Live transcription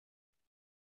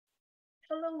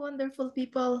Hello, wonderful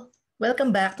people.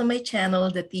 Welcome back to my channel,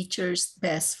 The Teacher's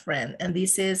Best Friend, and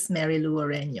this is Mary Lou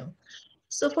Oreño.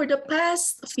 So for the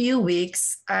past few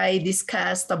weeks, I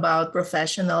discussed about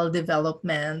professional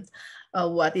development,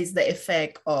 what is the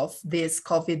effect of this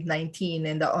COVID-19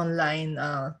 and the online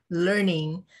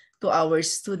learning to our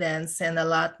students, and a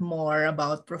lot more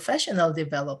about professional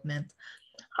development.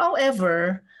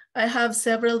 However, I have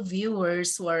several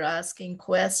viewers who are asking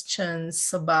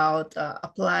questions about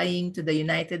applying to the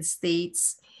United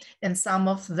States, and some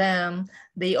of them,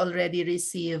 they already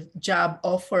received job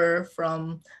offer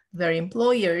from their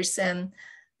employers, and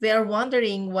they are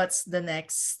wondering what's the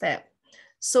next step.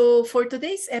 So for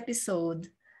today's episode,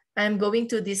 I'm going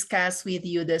to discuss with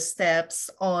you the steps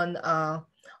on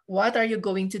what are you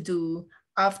going to do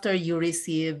after you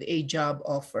receive a job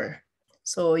offer.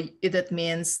 So that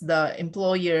means the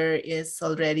employer is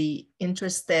already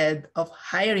interested of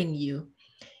hiring you.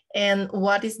 And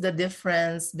what is the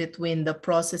difference between the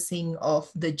processing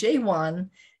of the J1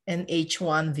 and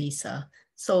H1 visa?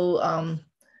 So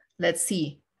let's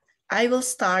see. I will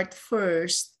start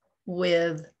first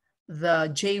with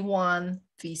the J1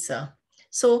 visa.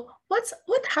 So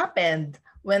what happened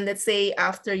when, let's say,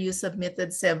 after you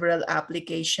submitted several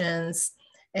applications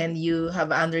and you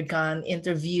have undergone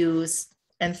interviews,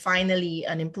 and finally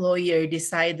an employer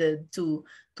decided to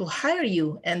hire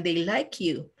you and they like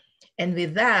you. And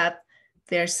with that,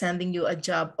 they're sending you a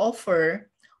job offer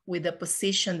with the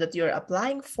position that you're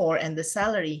applying for and the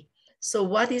salary. So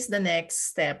what is the next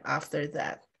step after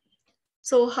that?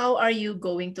 So how are you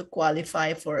going to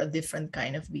qualify for a different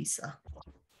kind of visa?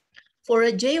 For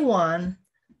a J1,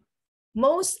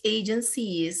 most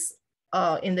agencies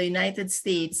in the United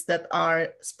States that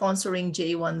are sponsoring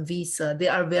J1 visa, they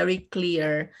are very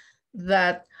clear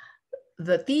that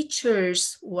the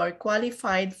teachers who are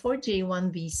qualified for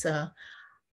J1 visa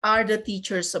are the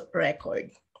teachers of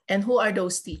record. And who are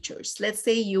those teachers? Let's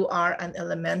say you are an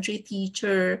elementary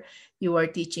teacher, you are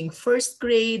teaching first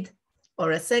grade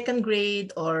or a second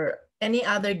grade or any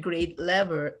other grade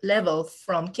level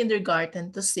from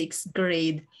kindergarten to sixth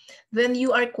grade, then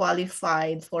you are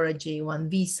qualified for a J1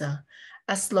 visa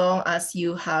as long as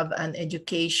you have an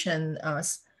education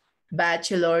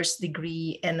bachelor's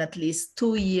degree and at least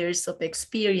 2 years of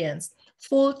experience,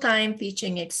 full-time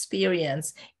teaching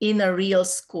experience in a real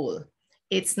school.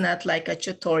 It's not like a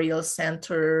tutorial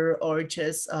center or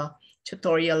just a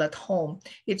tutorial at home.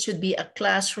 It should be a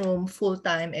classroom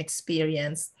full-time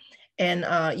experience, and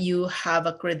you have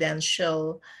a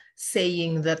credential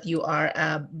saying that you are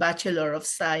a Bachelor of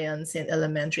Science in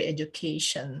Elementary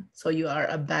Education. So you are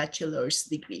a bachelor's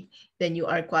degree. Then you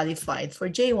are qualified for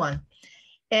J1.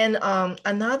 And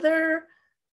another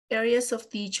areas of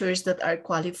teachers that are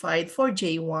qualified for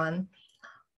J1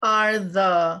 are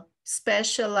the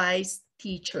specialized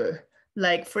teacher.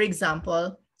 Like, for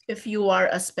example, if you are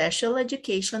a special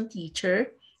education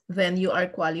teacher, then you are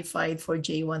qualified for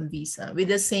J1 visa with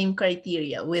the same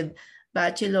criteria, with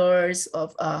bachelor's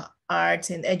of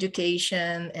arts in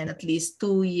education and at least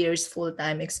 2 years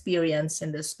full-time experience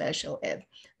in the special ed.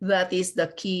 That is the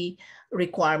key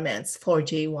requirements for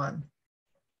J1.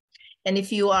 And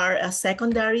if you are a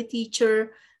secondary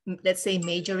teacher, let's say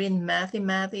major in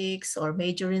mathematics or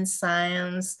major in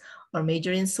science or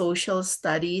major in social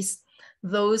studies,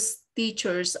 those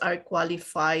teachers are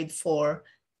qualified for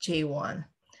J1.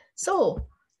 So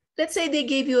let's say they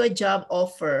gave you a job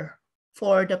offer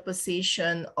for the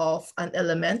position of an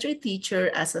elementary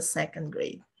teacher as a second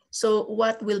grade. So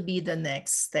what will be the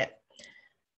next step?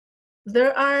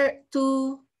 There are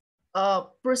two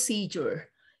procedures.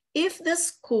 If the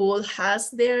school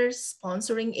has their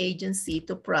sponsoring agency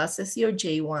to process your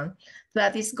J1,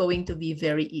 that is going to be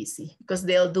very easy because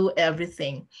they'll do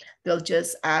everything. They'll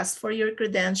just ask for your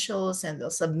credentials and they'll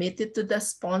submit it to the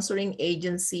sponsoring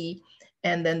agency,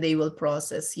 and then they will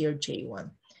process your J1.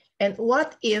 And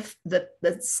what if the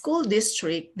school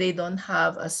district, they don't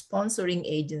have a sponsoring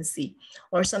agency,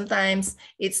 or sometimes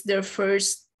it's their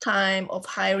first time of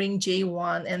hiring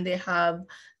J1 and they have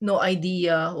no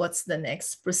idea what's the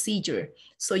next procedure.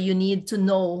 So you need to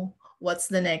know what's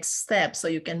the next step so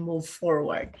you can move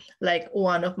forward. Like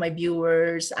one of my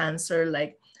viewers answer,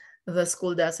 like, the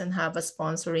school doesn't have a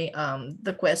sponsoring,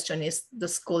 the question is, the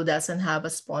school doesn't have a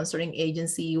sponsoring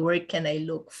agency, where can I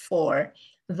look for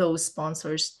those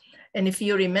sponsors? And if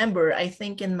you remember, I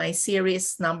think in my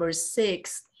series number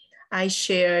 6, I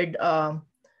shared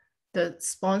the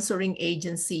sponsoring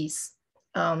agencies.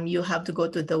 You have to go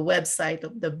to the website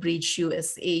of the Bridge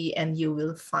USA and you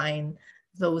will find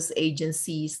those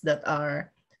agencies that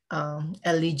are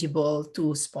eligible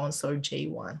to sponsor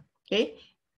J1, okay?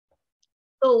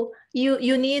 So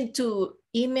you need to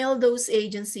email those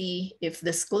agency if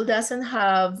the school doesn't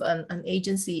have an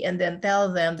agency, and then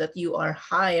tell them that you are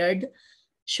hired,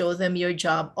 show them your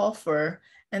job offer,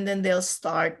 and then they'll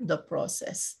start the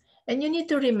process. And you need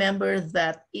to remember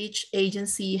that each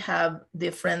agency have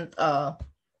different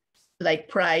like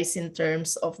price in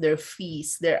terms of their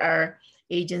fees. There are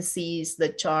agencies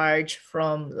that charge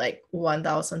from like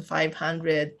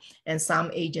 1,500, and some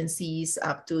agencies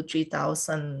up to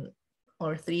 3,000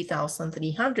 or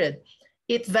 3,300.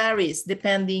 It varies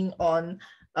depending on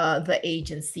the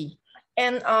agency.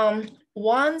 And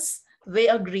once they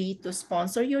agree to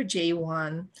sponsor your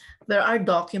J1, there are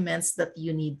documents that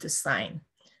you need to sign.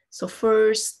 So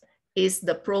first is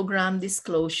the program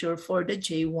disclosure for the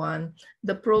J1.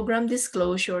 The program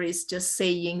disclosure is just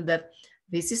saying that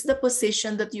this is the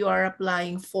position that you are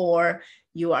applying for.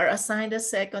 You are assigned a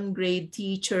second grade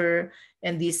teacher,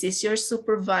 and this is your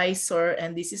supervisor,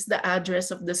 and this is the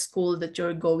address of the school that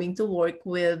you're going to work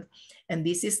with, and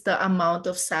this is the amount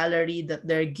of salary that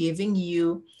they're giving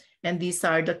you, and these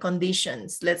are the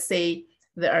conditions. Let's say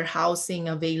there are housing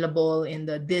available in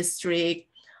the district,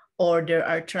 or there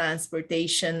are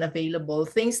transportation available,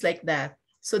 things like that.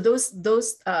 So those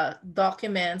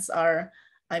documents are,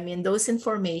 those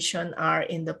information are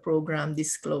in the program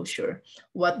disclosure.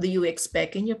 What do you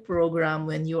expect in your program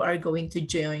when you are going to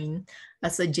join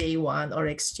as a J1 or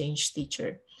exchange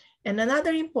teacher? And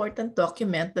another important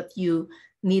document that you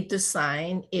need to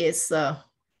sign is the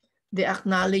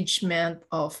acknowledgement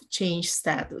of change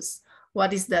status.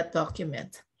 What is that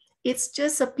document? It's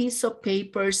just a piece of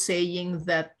paper saying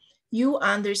that you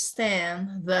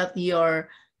understand that your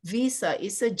visa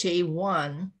is a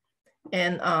J1,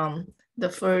 and the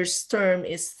first term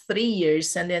is 3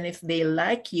 years, and then if they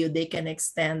like you, they can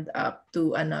extend up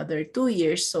to another 2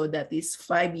 years, so that is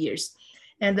 5 years.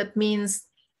 And that means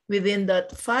within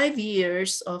that 5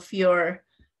 years of your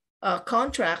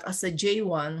contract as a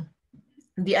J1,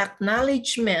 the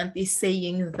acknowledgement is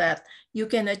saying that you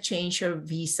cannot change your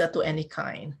visa to any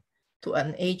kind, to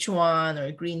an H1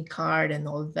 or green card and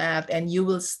all that, and you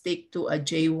will stick to a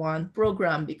J1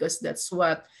 program because that's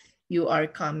what you are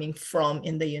coming from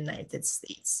in the United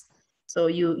States. So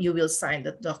you will sign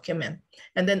that document.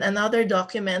 And then another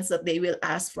documents that they will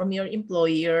ask from your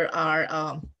employer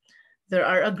are, there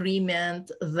are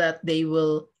agreement that they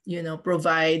will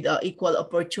provide equal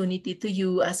opportunity to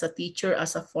you as a teacher,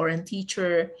 as a foreign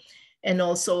teacher. And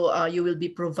also you will be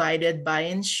provided by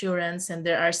insurance, and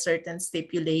there are certain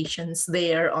stipulations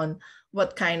there on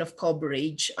what kind of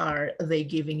coverage are they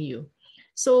giving you.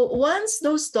 So once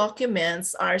those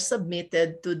documents are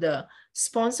submitted to the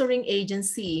sponsoring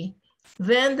agency,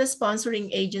 then the sponsoring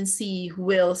agency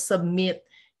will submit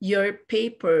your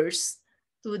papers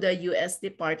to the U.S.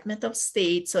 Department of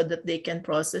State so that they can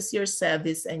process your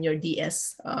service and your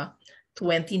DS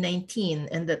 2019.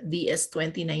 And that DS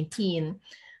 2019,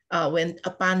 when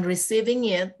upon receiving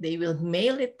it, they will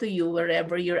mail it to you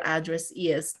wherever your address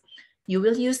is. You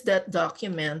will use that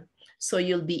document, so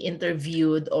you'll be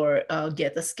interviewed or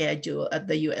get a schedule at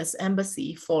the U.S.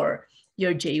 Embassy for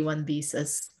your J1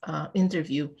 visas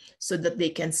interview, so that they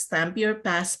can stamp your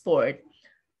passport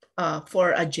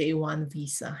for a J1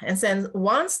 visa. And then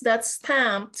once that's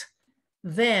stamped,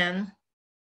 then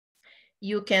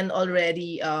you can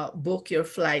already book your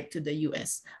flight to the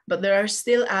US. But there are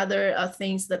still other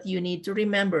things that you need to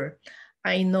remember.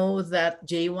 I know that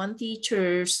J1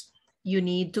 teachers, you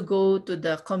need to go to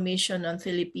the Commission on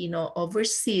Filipino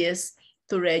Overseas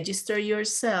to register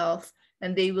yourself,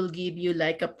 and they will give you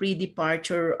like a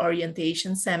pre-departure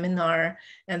orientation seminar,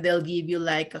 and they'll give you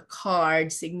like a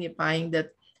card signifying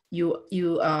that you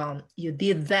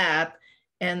did that.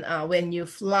 And when you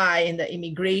fly in the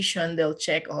immigration, they'll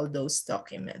check all those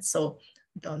documents. So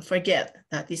don't forget,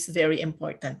 that is very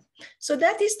important. So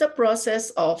that is the process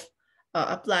of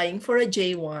applying for a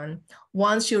J1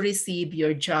 once you receive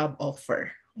your job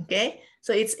offer, okay?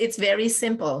 So it's very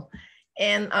simple.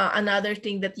 And another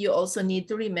thing that you also need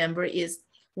to remember is,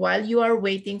 while you are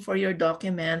waiting for your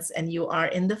documents and you are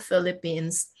in the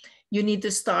Philippines, you need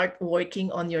to start working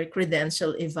on your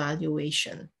credential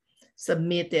evaluation.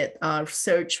 Submit it,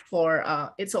 search for,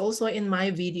 it's also in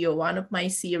my video, one of my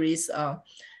series,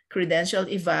 credential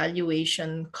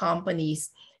evaluation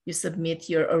companies. You submit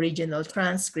your original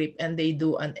transcript and they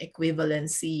do an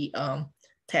equivalency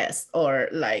test or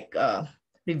like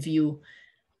review.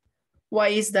 Why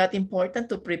is that important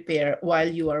to prepare while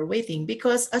you are waiting?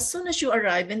 Because as soon as you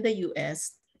arrive in the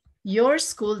US, your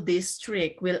school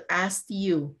district will ask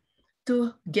you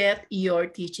to get your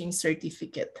teaching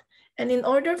certificate. And in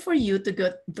order for you to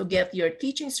get your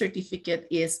teaching certificate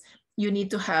is you need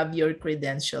to have your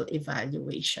credential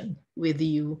evaluation with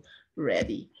you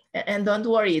ready. And don't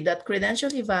worry, that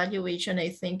credential evaluation, I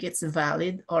think it's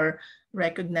valid or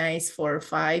recognized for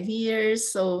 5 years.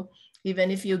 So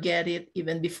even if you get it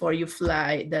even before you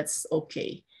fly, that's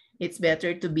okay. It's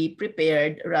better to be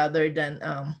prepared rather than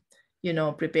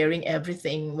preparing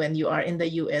everything when you are in the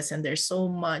US and there's so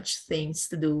much things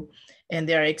to do and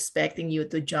they're expecting you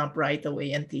to jump right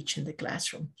away and teach in the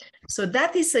classroom. So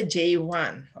that is a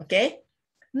J1, okay?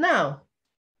 Now,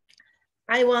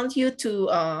 I want you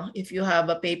to, if you have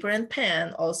a paper and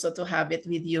pen, also to have it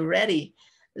with you ready.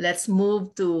 Let's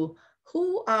move to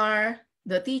who are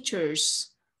the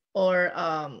teachers or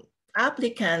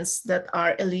applicants that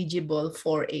are eligible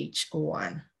for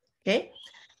H1, okay?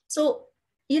 So,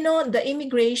 the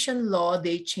immigration law,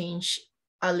 they change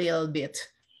a little bit.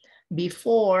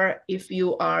 Before, if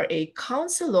you are a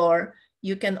counselor,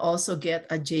 you can also get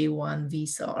a J1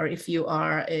 visa. Or if you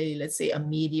are a, let's say, a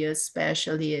media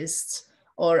specialist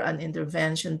or an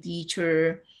intervention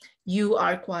teacher, you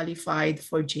are qualified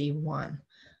for J1.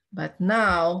 But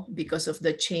now, because of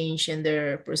the change in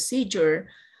their procedure,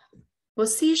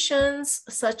 positions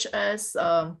such as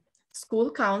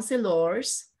school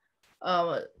counselors,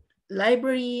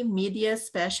 library media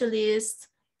specialists,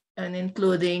 and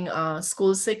including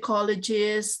school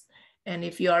psychologists, and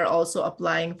if you are also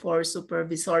applying for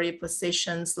supervisory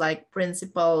positions like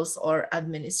principals or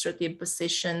administrative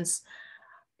positions,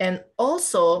 and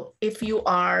also if you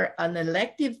are an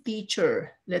elective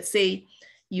teacher, let's say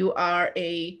you are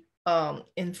a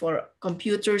for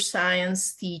computer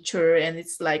science teacher and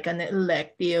it's like an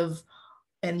elective,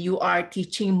 and you are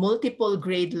teaching multiple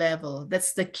grade level.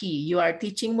 That's the key. You are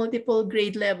teaching multiple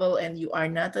grade level and you are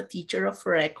not a teacher of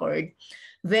record.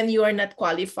 Then you are not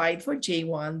qualified for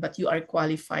J1, but you are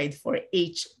qualified for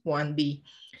H1B.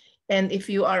 And if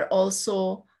you are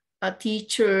also a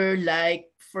teacher, like,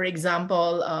 for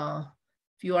example,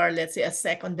 if you are, let's say, a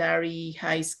secondary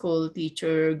high school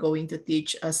teacher going to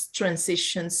teach as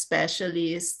transition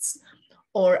specialists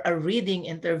or a reading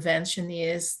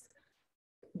interventionist,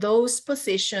 those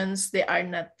positions, they are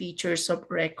not teachers of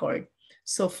record.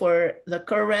 So for the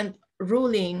current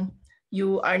ruling,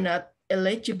 you are not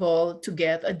eligible to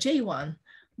get a J1.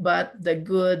 But the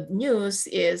good news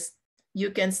is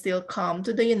you can still come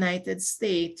to the United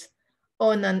States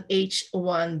on an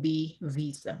H1B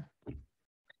visa.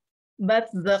 But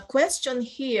the question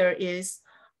here is,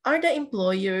 are the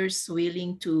employers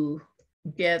willing to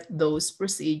get those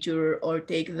procedure or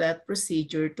take that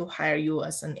procedure to hire you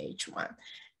as an H1?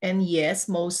 And yes,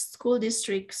 most school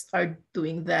districts are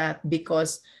doing that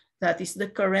because that is the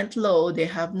current law. They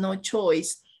have no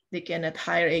choice. They cannot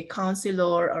hire a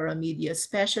counselor or a media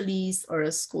specialist or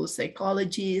a school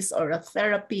psychologist or a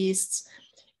therapist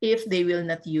if they will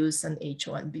not use an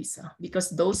H1 visa,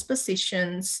 because those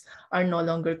positions are no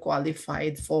longer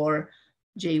qualified for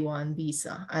J1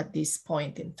 visa at this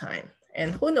point in time.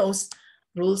 And who knows,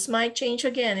 rules might change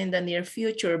again in the near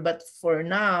future, but for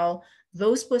now,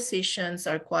 those positions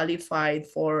are qualified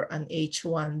for an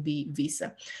H1B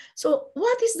visa. So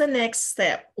what is the next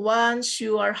step? Once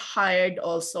you are hired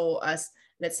also as,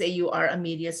 let's say you are a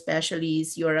media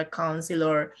specialist, you're a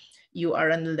counselor, you are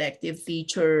an elective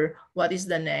teacher, what is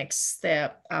the next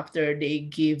step after they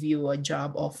give you a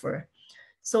job offer?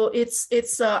 So it's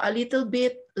a little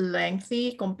bit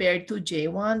lengthy compared to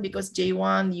J1, because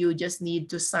J1, you just need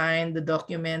to sign the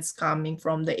documents coming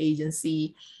from the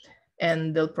agency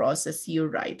and they'll process you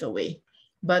right away.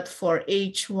 But for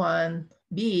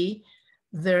H1B,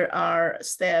 there are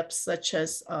steps such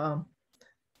as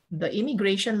the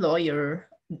immigration lawyer.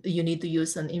 You need to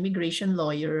use an immigration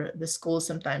lawyer. The schools,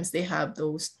 sometimes they have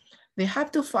those. They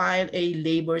have to file a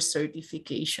labor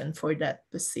certification for that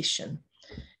position,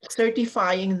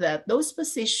 certifying that those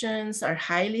positions are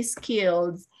highly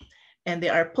skilled and they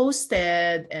are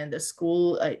posted and the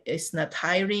school is not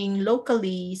hiring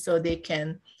locally, so they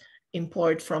can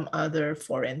import from other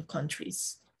foreign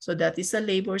countries. So that is a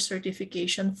labor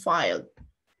certification filed.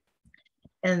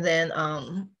 And then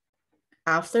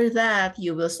after that,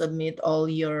 you will submit all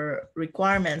your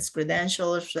requirements,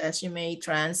 credentials, resume,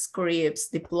 transcripts,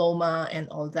 diploma, and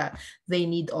all that. They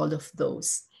need all of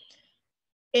those.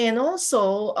 And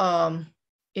also,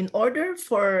 in order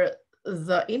for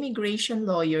the immigration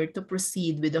lawyer to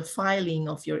proceed with the filing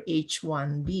of your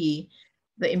H1B,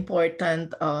 the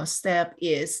important step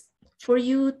is for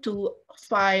you to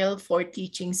file for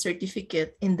teaching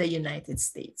certificate in the United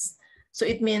States. So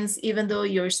it means even though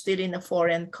you're still in a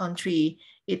foreign country,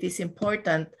 it is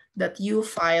important that you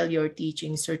file your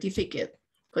teaching certificate,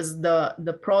 because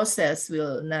the process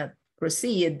will not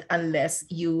proceed unless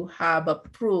you have a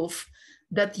proof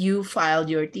that you filed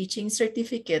your teaching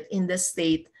certificate in the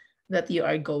state that you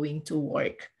are going to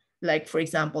work. Like, for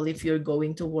example, if you're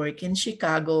going to work in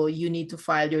Chicago, you need to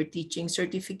file your teaching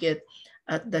certificate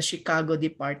at the Chicago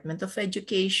Department of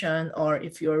Education, or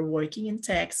if you're working in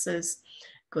Texas,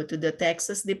 go to the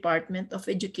Texas Department of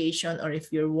Education, or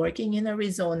if you're working in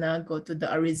Arizona, go to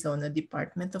the Arizona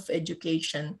Department of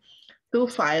Education to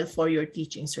file for your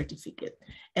teaching certificate.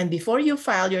 And before you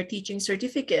file your teaching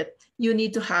certificate, you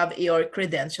need to have your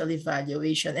credential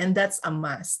evaluation, and that's a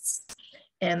must.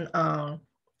 And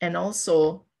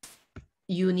also,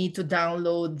 you need to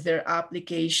download their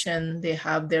application. They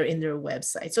have there in their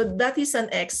website. So that is an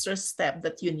extra step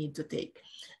that you need to take.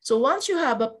 So once you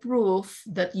have a proof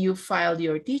that you filed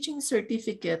your teaching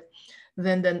certificate,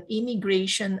 then the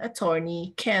immigration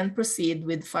attorney can proceed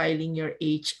with filing your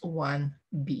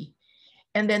H1B.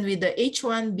 And then with the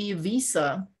H1B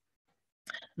visa,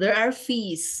 there are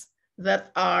fees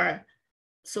that are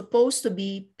supposed to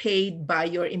be paid by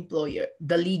your employer,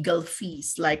 the legal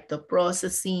fees, like the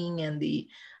processing and the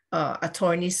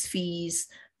attorney's fees.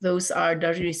 Those are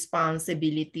the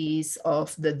responsibilities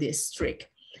of the district.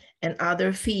 And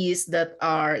other fees that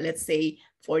are, let's say,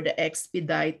 for the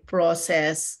expedite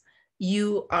process,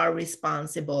 you are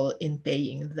responsible in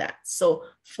paying that. So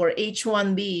for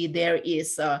H1B, there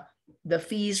is the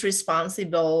fees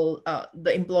responsible,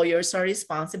 the employers are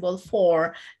responsible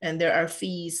for, and there are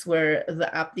fees where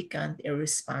the applicant is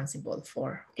responsible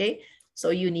for, okay? So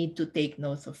you need to take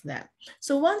note of that.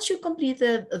 So once you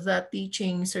completed the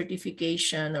teaching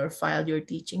certification or filed your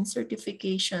teaching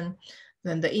certification,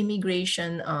 then the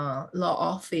Immigration Law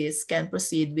Office can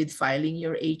proceed with filing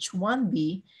your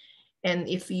H1B. And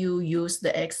if you use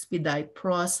the expedite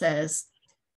process,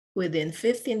 within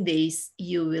 15 days,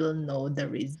 you will know the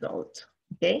result,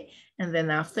 okay? And then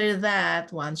after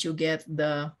that, once you get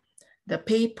the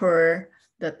paper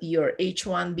that your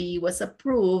H1B was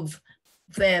approved,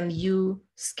 then you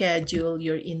schedule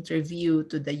your interview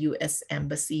to the US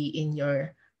Embassy in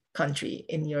your country,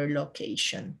 in your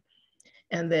location.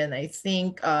 And then I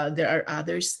think there are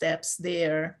other steps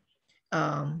there.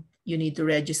 You need to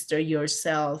register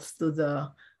yourself to the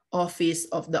Office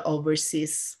of the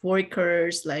Overseas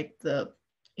Workers, like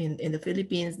in the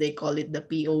Philippines, they call it the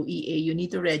POEA. You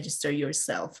need to register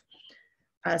yourself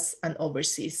as an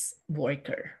overseas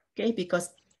worker, okay? Because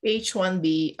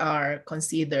H1B are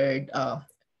considered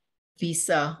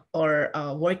visa or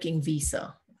working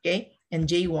visa, okay? And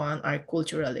J1 are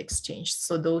cultural exchange.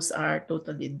 So those are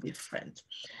totally different.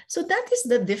 So that is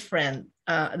the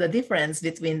difference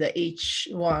between the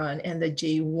H1 and the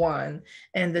J1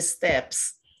 and the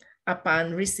steps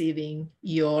upon receiving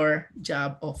your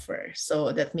job offer.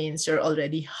 So that means you're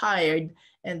already hired,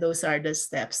 and those are the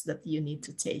steps that you need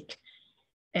to take.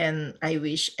 And I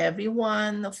wish every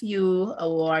one of you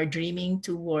who are dreaming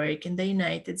to work in the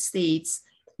United States,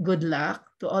 good luck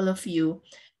to all of you.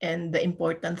 And the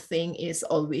important thing is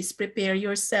always prepare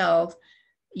yourself.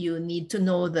 You need to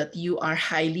know that you are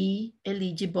highly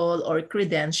eligible or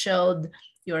credentialed,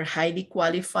 you're highly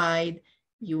qualified,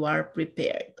 you are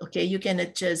prepared, okay? You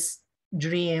cannot just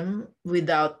dream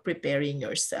without preparing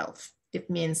yourself.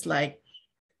 It means like,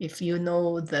 if you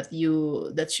know that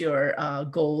that's your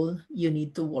goal, you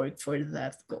need to work for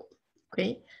that goal,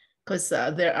 okay? Because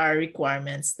there are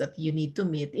requirements that you need to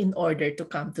meet in order to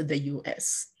come to the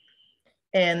US.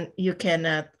 And you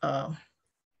cannot,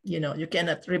 you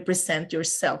cannot represent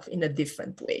yourself in a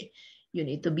different way. You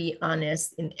need to be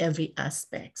honest in every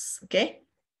aspects, okay?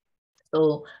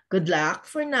 So good luck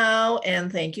for now, and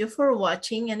thank you for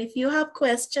watching. And if you have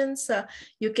questions,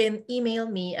 you can email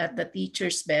me at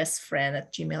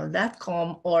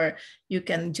theteachersbestfriend@gmail.com, or you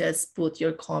can just put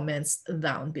your comments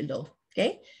down below,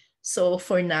 okay? So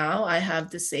for now, I have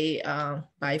to say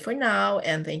bye for now,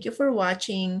 and thank you for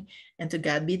watching, and to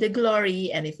God be the glory.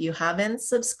 And if you haven't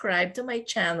subscribed to my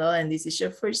channel and this is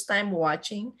your first time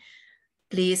watching,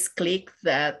 please click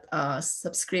that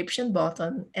subscription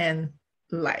button and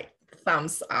like.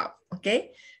 Thumbs up,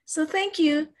 okay? So thank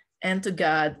you, and to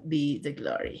God be the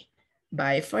glory.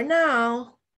 Bye for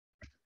now.